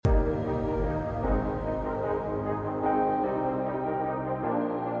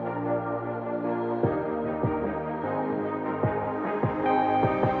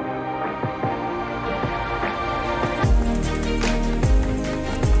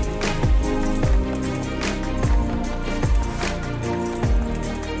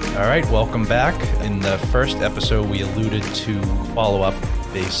All right, welcome back. In the first episode, we alluded to follow-up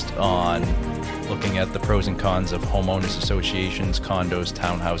based on looking at the pros and cons of homeowners associations, condos,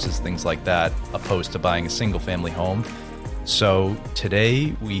 townhouses, things like that, opposed to buying a single-family home. So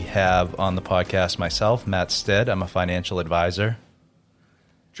today we have on the podcast myself, Matt Stead. I'm a financial advisor.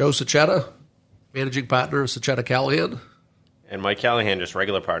 Joe Sacchetta, managing partner of Sacchetta Callahan. And Mike Callahan, just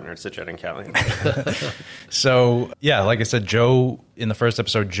regular partner at Sacchetta and Callahan. So, yeah, like I said, Joe, in the first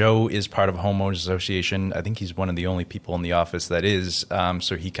episode, Joe is part of a homeowners association. I think he's one of the only people in the office that is.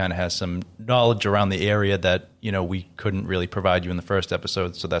 So he kind of has some knowledge around the area that, we couldn't really provide you in the first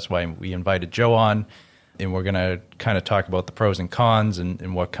episode. So that's why we invited Joe on. And we're going to kind of talk about the pros and cons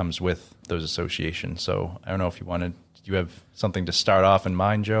and what comes with those associations. So I don't know if do you have something to start off in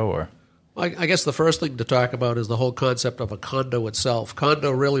mind, Joe, or? I guess the first thing to talk about is the whole concept of a condo itself.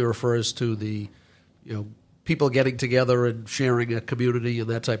 Condo really refers to the, people getting together and sharing a community and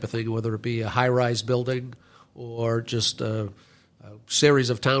that type of thing, whether it be a high-rise building or just a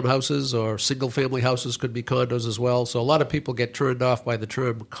series of townhouses or single-family houses could be condos as well. So a lot of people get turned off by the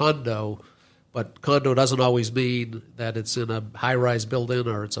term condo, but condo doesn't always mean that it's in a high-rise building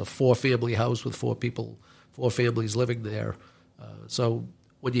or it's a four-family house with four families living there. So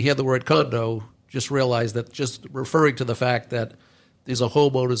when you hear the word condo, just realize that just referring to the fact that there's a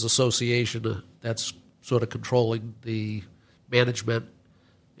homeowners association that's sort of controlling the management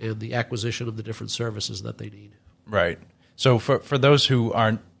and the acquisition of the different services that they need. Right. So for those who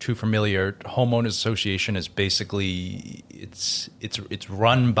aren't too familiar, homeowners association is basically it's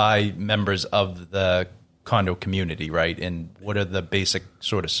run by members of the condo community, right? And what are the basic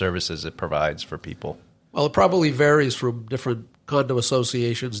sort of services it provides for people? Well, it probably varies from different condo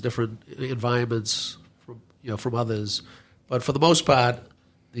associations, different environments from others. But for the most part,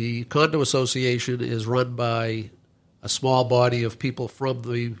 the condo association is run by a small body of people from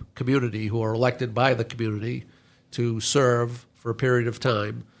the community who are elected by the community to serve for a period of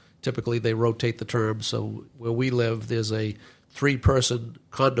time. Typically, they rotate the term. So where we live, there's a 3-person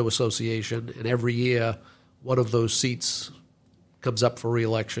condo association, and every year one of those seats comes up for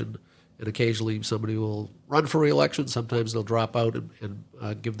re-election. And occasionally somebody will run for re-election. Sometimes they'll drop out and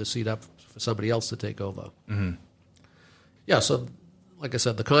give the seat up for somebody else to take over. Mm-hmm. Yeah, so like I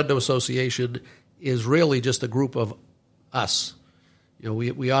said, the condo association is really just a group of us.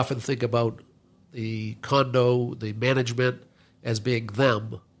 We often think about the condo, the management, as being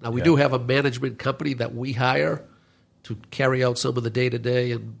them. Now, we do have a management company that we hire to carry out some of the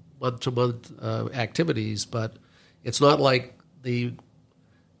day-to-day and month-to-month activities, but it's not like the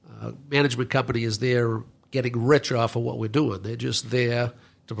management company is there getting rich off of what we're doing. They're just there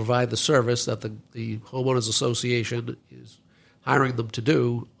to provide the service that the homeowners association is hiring them to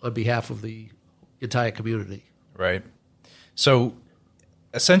do on behalf of the entire community. Right. So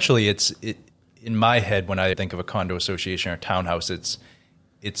essentially, in my head, when I think of a condo association or townhouse,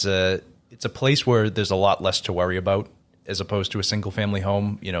 it's a place where there's a lot less to worry about as opposed to a single family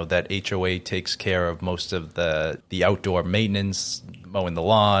home. That HOA takes care of most of the outdoor maintenance, mowing the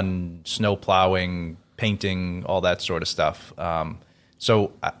lawn, snow plowing, painting, all that sort of stuff.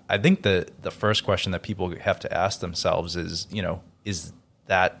 So I think the first question that people have to ask themselves is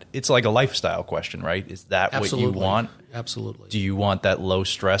that it's like a lifestyle question, right? Is that Absolutely. What you want? Absolutely. Do you want that low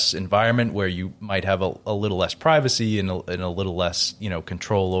stress environment where you might have a little less privacy and a little less,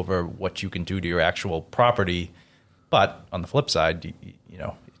 control over what you can do to your actual property? But on the flip side,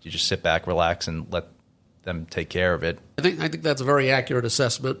 you just sit back, relax, and let them take care of it. I think that's a very accurate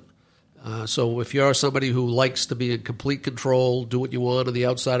assessment. So if you're somebody who likes to be in complete control, do what you want on the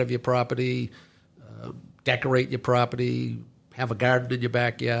outside of your property, decorate your property, have a garden in your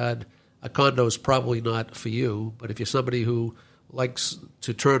backyard, a condo is probably not for you. But if you're somebody who likes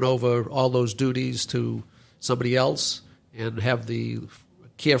to turn over all those duties to somebody else and have the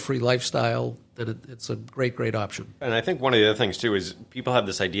carefree lifestyle, then it's a great, great option. And I think one of the other things, too, is people have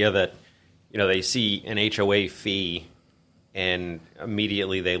this idea that, they see an HOA fee and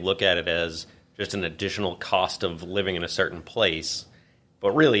immediately they look at it as just an additional cost of living in a certain place.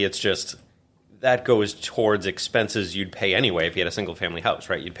 But really, it's just that goes towards expenses you'd pay anyway if you had a single-family house,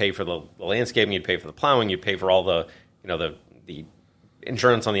 right? You'd pay for the landscaping, you'd pay for the plowing, you'd pay for all the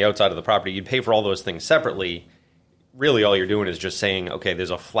insurance on the outside of the property. You'd pay for all those things separately. Really, all you're doing is just saying, okay,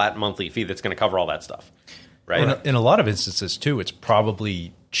 there's a flat monthly fee that's going to cover all that stuff, right? Well, in a lot of instances, too, it's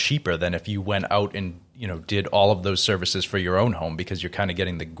probably cheaper than if you went out and did all of those services for your own home because you're kind of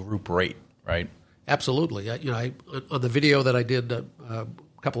getting the group rate, right? Absolutely. I on the video that I did a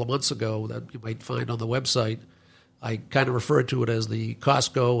couple of months ago that you might find on the website, I kind of referred to it as the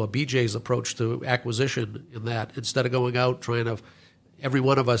Costco or BJ's approach to acquisition in that instead of going out trying to every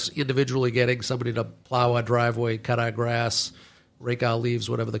one of us individually getting somebody to plow our driveway, cut our grass, rake our leaves,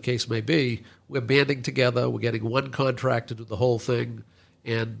 whatever the case may be. We're banding together. We're getting one contract to do the whole thing.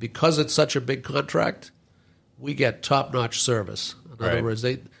 And because it's such a big contract, we get top-notch service. In other words,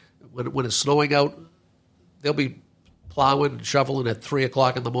 when it's snowing out, they'll be plowing and shoveling at 3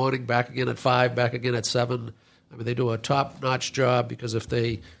 o'clock in the morning, back again at 5, back again at 7. I mean, they do a top-notch job because if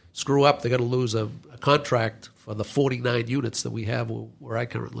they screw up, they're going to lose a contract for the 49 units that we have where I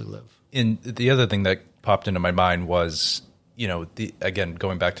currently live. And the other thing that popped into my mind was, again,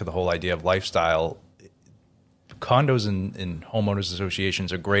 going back to the whole idea of lifestyle, condos and homeowners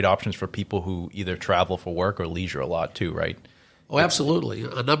associations are great options for people who either travel for work or leisure a lot too, right? Oh, absolutely.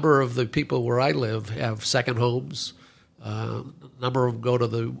 A number of the people where I live have second homes. A number of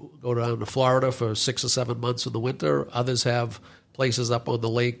them go down to Florida for 6 or 7 months in the winter. Others have places up on the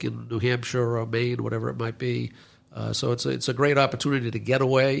lake in New Hampshire or Maine, whatever it might be. So it's a great opportunity to get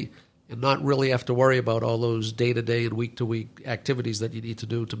away and not really have to worry about all those day-to-day and week-to-week activities that you need to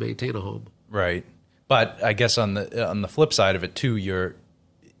do to maintain a home. Right. But I guess on the flip side of it too, you're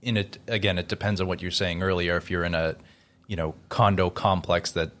in it again. It depends on what you're saying earlier. If you're in a condo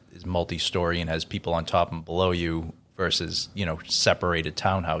complex that is multi-story and has people on top and below you versus separated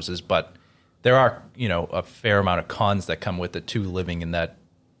townhouses, but there are a fair amount of cons that come with it too. Living in that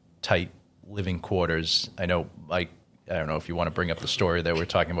tight living quarters. I know, I don't know if you want to bring up the story that we were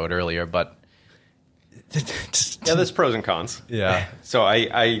talking about earlier, but yeah, there's pros and cons. Yeah. So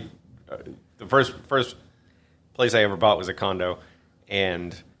I the first place I ever bought was a condo,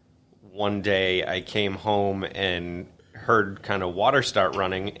 and one day I came home and heard kind of water start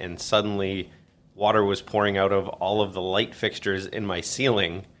running, and suddenly water was pouring out of all of the light fixtures in my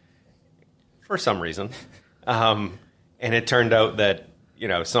ceiling for some reason. And it turned out that,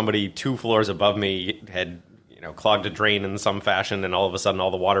 somebody 2 floors above me had, clogged a drain in some fashion, and all of a sudden all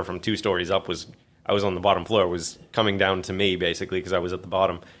the water from 2 stories up I was on the bottom floor, was coming down to me basically because I was at the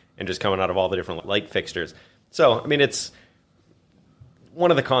bottom, and just coming out of all the different light fixtures. So, I mean, it's one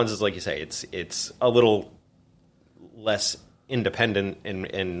of the cons is, like you say, it's a little less independent and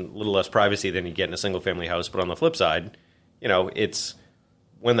a little less privacy than you get in a single-family house. But on the flip side, it's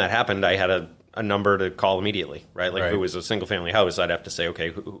when that happened, I had a number to call immediately, right? Like, if it was a single-family house, I'd have to say,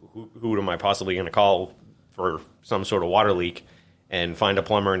 okay, who am I possibly going to call for some sort of water leak and find a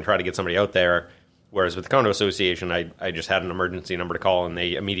plumber and try to get somebody out there. Whereas with the condo association, I just had an emergency number to call, and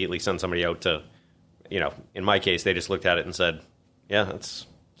they immediately send somebody out to, in my case, they just looked at it and said, yeah, it's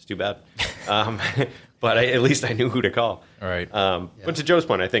too bad. But at least I knew who to call. All right. But to Joe's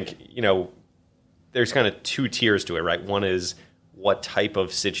point, I think, there's kind of 2 tiers to it, right? One is what type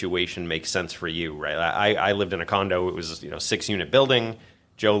of situation makes sense for you, right? I lived in a condo. It was, 6-unit building.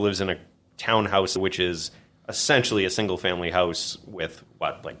 Joe lives in a townhouse, which is essentially a single-family house with,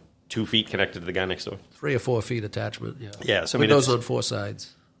 2 feet connected to the guy next door? 3 or 4 feet attachment, yeah. Yeah, so windows on 4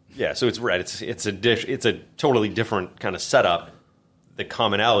 sides. Yeah, so it's right. It's a totally different kind of setup. The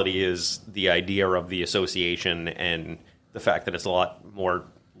commonality is the idea of the association and the fact that it's a lot more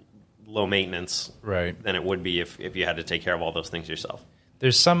low maintenance than it would be if you had to take care of all those things yourself.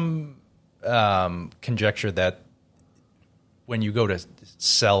 There's some conjecture that when you go to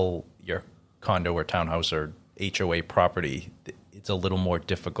sell your condo or townhouse or HOA property, it's a little more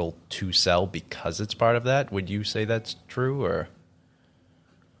difficult to sell because it's part of that. Would you say that's true, or?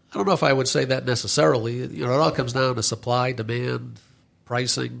 I don't know if I would say that necessarily. It all comes down to supply, demand,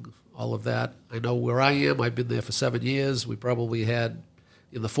 pricing, all of that. I know where I am. I've been there for 7 years. We probably had,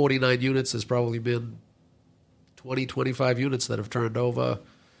 in the 49 units, there's probably been 20, 25 units that have turned over.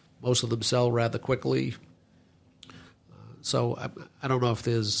 Most of them sell rather quickly. So I don't know if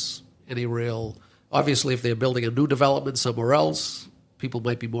there's any real... Obviously, if they're building a new development somewhere else, people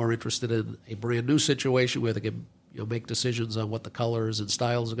might be more interested in a brand new situation where they can make decisions on what the colors and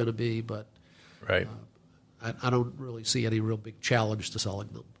styles are going to be. But I don't really see any real big challenge to selling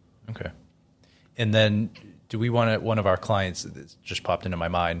them. Okay. And then do we want to, one of our clients, that just popped into my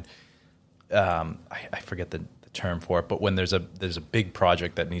mind, I forget the term for it, but when there's a big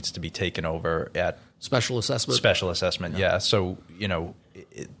project that needs to be taken over at... Special assessment, yeah. So,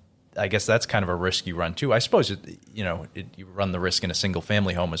 I guess that's kind of a risk you run too. I suppose you run the risk in a single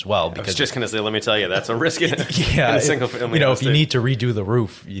family home as well. Because I was just going to say, let me tell you, that's a risk in a single family home. If you need to redo the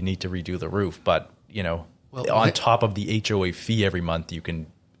roof, you need to redo the roof. But on top of the HOA fee every month, you can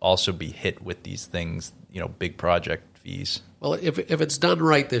also be hit with these things. Big project fees. Well, if it's done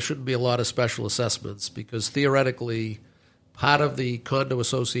right, there shouldn't be a lot of special assessments because theoretically, part of the condo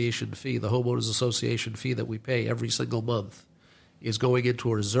association fee, the homeowners association fee that we pay every single month, is going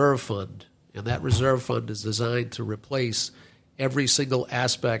into a reserve fund, and that reserve fund is designed to replace every single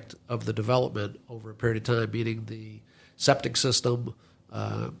aspect of the development over a period of time, meaning the septic system,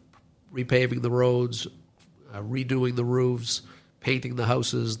 repaving the roads, redoing the roofs, painting the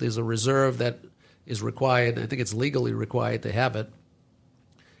houses. There's a reserve that is required. I think it's legally required to have it.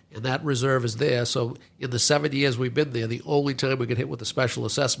 And that reserve is there. So in the 7 years we've been there, the only time we got hit with a special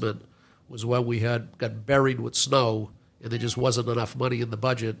assessment was when we got buried with snow, and there just wasn't enough money in the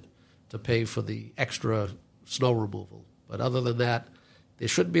budget to pay for the extra snow removal. But other than that, there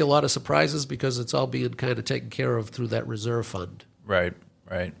shouldn't be a lot of surprises because it's all being kind of taken care of through that reserve fund. Right,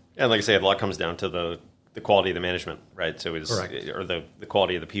 right. And like I say, a lot comes down to the quality of the management, right? So or the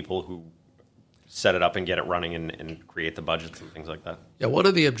quality of the people who set it up and get it running and create the budgets and things like that. Yeah, one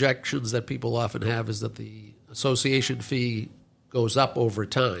of the objections that people often have is that the association fee goes up over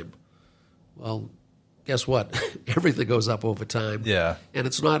time. Well, guess what? Everything goes up over time. Yeah. And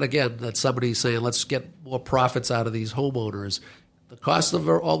it's not, again, that somebody's saying, let's get more profits out of these homeowners. The cost of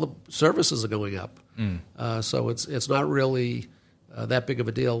all the services are going up. So it's not really that big of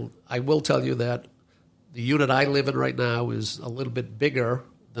a deal. I will tell you that the unit I live in right now is a little bit bigger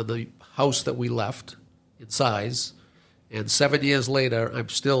than the house that we left in size. And 7 years later, I'm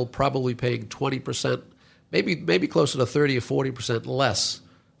still probably paying 20%, maybe closer to 30 or 40% less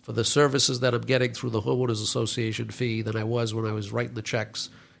for the services that I'm getting through the homeowners association fee than I was when I was writing the checks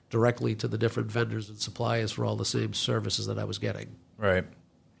directly to the different vendors and suppliers for all the same services that I was getting. Right.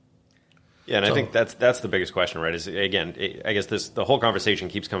 Yeah, and I think that's the biggest question, right? Is again, I guess the whole conversation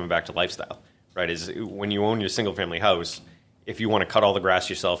keeps coming back to lifestyle, right? Is when you own your single family house, if you want to cut all the grass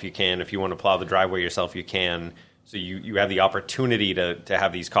yourself, you can. If you want to plow the driveway yourself, you can. So you have the opportunity to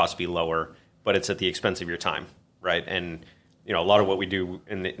have these costs be lower, but it's at the expense of your time, right? And a lot of what we do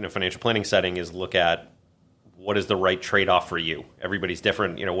in a financial planning setting is look at what is the right trade-off for you. Everybody's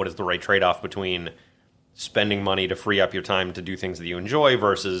different. What is the right trade-off between spending money to free up your time to do things that you enjoy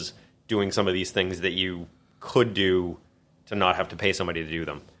versus doing some of these things that you could do to not have to pay somebody to do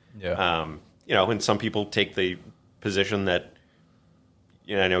them. Yeah. And some people take the position that,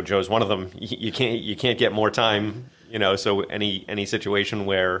 I know Joe's one of them. You can't get more time. So any situation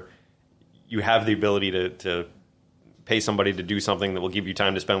where you have the ability to pay somebody to do something that will give you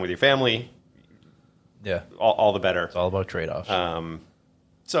time to spend with your family, yeah, all the better. It's all about trade-offs.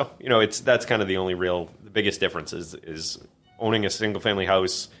 So that's kind of the biggest difference is owning a single family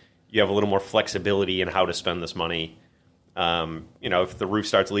house. You have a little more flexibility in how to spend this money. If the roof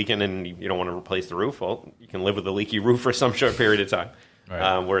starts leaking and you don't want to replace the roof, well, you can live with a leaky roof for some short period of time.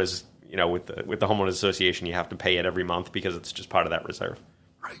 Right. Whereas with the homeowners association, you have to pay it every month because it's just part of that reserve.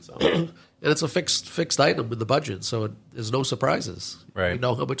 Right. So. And it's a fixed item in the budget, so there's no surprises. Right. You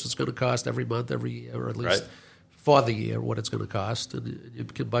know how much it's going to cost every month, every year, or at least for the year what it's going to cost, and you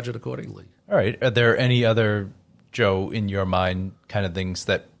can budget accordingly. All right. Are there any other, Joe, in your mind, kind of things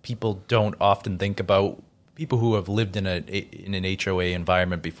that people don't often think about? People who have lived in an HOA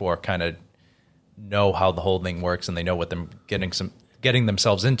environment before kind of know how the whole thing works, and they know what they're getting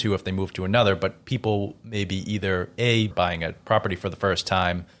themselves into if they move to another. But people maybe either A, buying a property for the first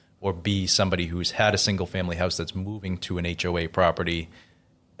time, or B, somebody who's had a single family house that's moving to an HOA property.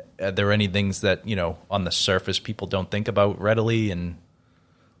 Are there any things that, on the surface people don't think about readily? And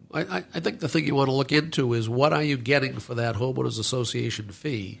I think the thing you want to look into is what are you getting for that homeowners association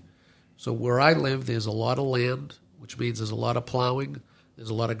fee? So where I live, there's a lot of land, which means there's a lot of plowing. There's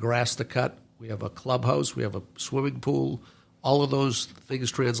a lot of grass to cut. We have a clubhouse. We have a swimming pool. All of those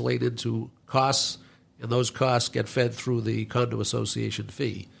things translate into costs, and those costs get fed through the condo association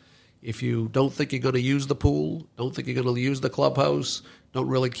fee. If you don't think you're going to use the pool, don't think you're going to use the clubhouse, don't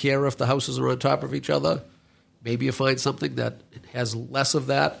really care if the houses are on top of each other, maybe you find something that has less of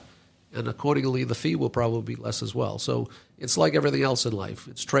that, and accordingly the fee will probably be less as well. So it's like everything else in life.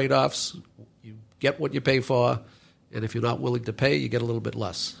 It's trade-offs. You get what you pay for, and if you're not willing to pay, you get a little bit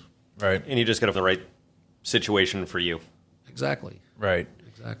less. Right. And you just get to the right situation for you. Exactly. Right.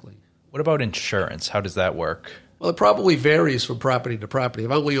 Exactly. What about insurance? How does that work? Well, it probably varies from property to property.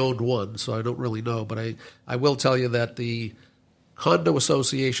 I've only owned one, so I don't really know. But I will tell you that the condo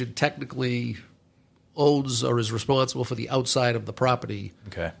association technically owns or is responsible for the outside of the property.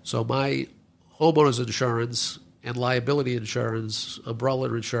 Okay. So my homeowner's insurance and liability insurance,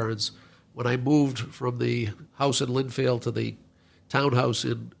 umbrella insurance, when I moved from the house in Linfield to the townhouse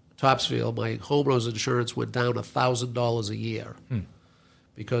in Topsfield, my homeowner's insurance went down $1,000 a year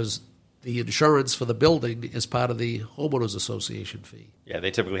because the insurance for the building is part of the homeowners association fee. Yeah,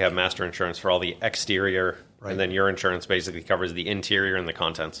 they typically have master insurance for all the exterior, Right. and then your insurance basically covers the interior and the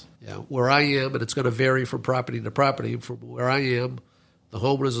contents. Yeah, where I am, and it's going to vary from property to property, from where I am, The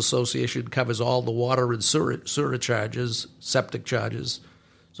homeowners association covers all the water and sewer charges, septic charges.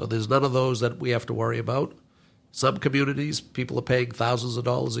 So there's none of those that we have to worry about. Some communities, people are paying thousands of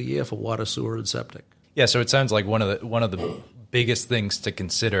dollars a year for water, sewer, and septic. Yeah, so it sounds like one of the biggest things to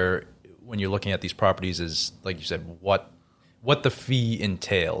consider when you're looking at these properties is, like you said, what the fee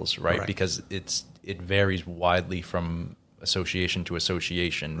entails, right? Correct. Because it varies widely from association to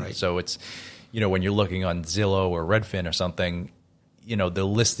association. Right. So it's, when you're looking on Zillow or Redfin or something, they'll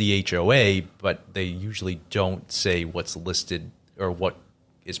list the HOA, but they usually don't say what's listed or what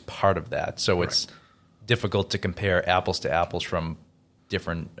is part of that. So It's difficult to compare apples to apples from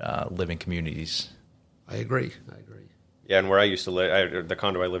different living communities. I agree. Yeah, and where I used to live, the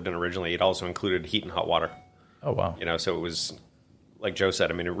condo I lived in originally, it also included heat and hot water. Oh, wow. So it was, like Joe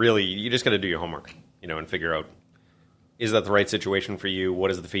said, I mean, it really, you just got to do your homework, and figure out, is that the right situation for you? What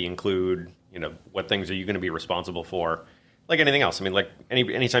does the fee include? What things are you going to be responsible for? Like anything else. I mean, like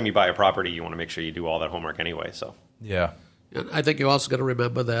anytime you buy a property, you want to make sure you do all that homework anyway. So Yeah. And I think you also got to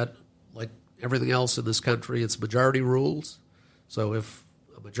remember that, like everything else in this country, it's majority rules. So if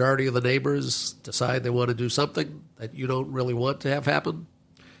a majority of the neighbors decide they want to do something that you don't really want to have happen,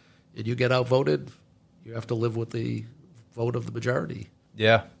 and you get outvoted, you have to live with the vote of the majority.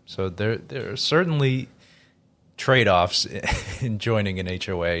 Yeah. So there are certainly trade-offs in joining an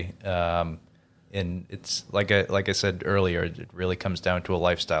HOA. And it's like I said earlier, it really comes down to a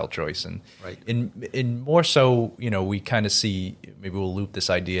lifestyle choice. And Right. in more so, we kind of see, maybe we'll loop this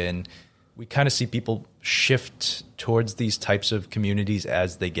idea in, we kind of see people shift towards these types of communities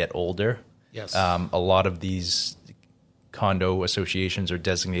as they get older. Yes. A lot of these condo associations are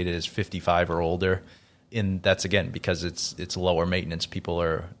designated as 55 or older. And that's, again, because it's lower maintenance. People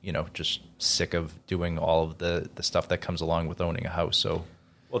are, just sick of doing all of the stuff that comes along with owning a house. So,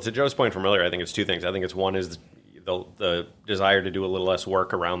 well, to Joe's point from earlier, I think it's two things. I think it's one is the desire to do a little less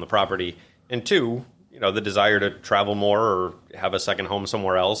work around the property, and two, the desire to travel more or have a second home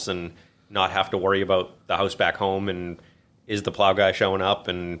somewhere else and not have to worry about the house back home, and is the plow guy showing up,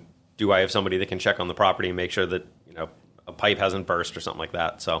 and do I have somebody that can check on the property and make sure that a pipe hasn't burst or something like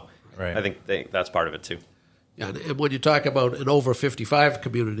that. So Right. I think that's part of it too. Yeah, and when you talk about an over 55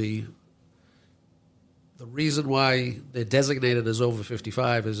 community, the reason why they're designated as over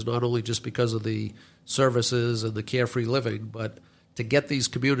 55 is not only just because of the services and the carefree living, but to get these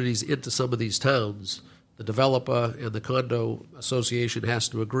communities into some of these towns, the developer and the condo association has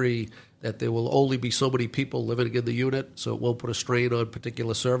to agree that there will only be so many people living in the unit, so it won't put a strain on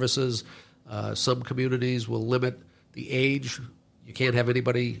particular services. Some communities will limit the age. You can't have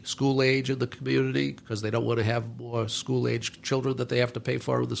anybody school age in the community because they don't want to have more school age children that they have to pay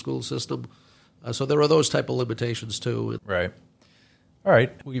for in the school system. So there are those type of limitations too. Right. All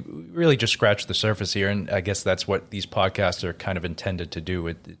right. We really just scratched the surface here, and I guess that's what these podcasts are kind of intended to do.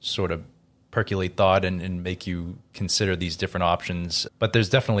 It sort of percolate thought and make you consider these different options. But there's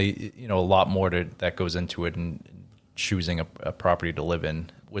definitely, a lot more that goes into it in choosing a property to live in.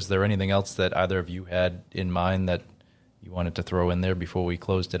 Was there anything else that either of you had in mind that you wanted to throw in there before we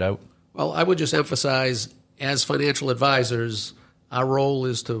closed it out? Well, I would just emphasize, as financial advisors, our role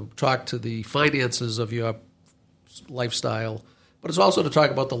is to talk to the finances of your lifestyle, but it's also to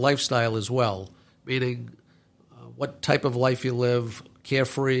talk about the lifestyle as well, meaning what type of life you live,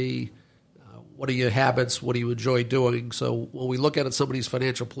 carefree, what are your habits, what do you enjoy doing. So when we look at somebody's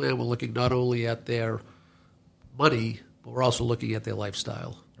financial plan, we're looking not only at their money, but we're also looking at their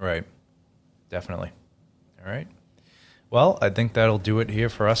lifestyle. Right. Definitely. All right. Well, I think that'll do it here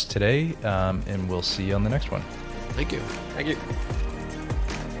for us today, and we'll see you on the next one. Thank you. Thank you.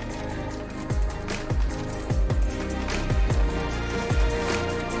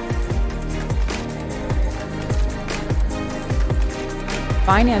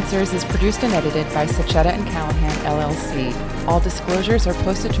 Financers is produced and edited by Sachetta and Callahan, LLC. All disclosures are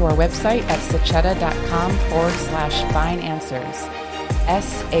posted to our website at sachetta.com/financers.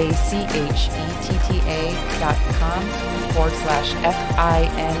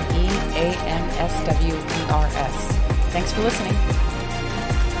 SACHETTA.com/FINEANSWERS. Thanks for listening.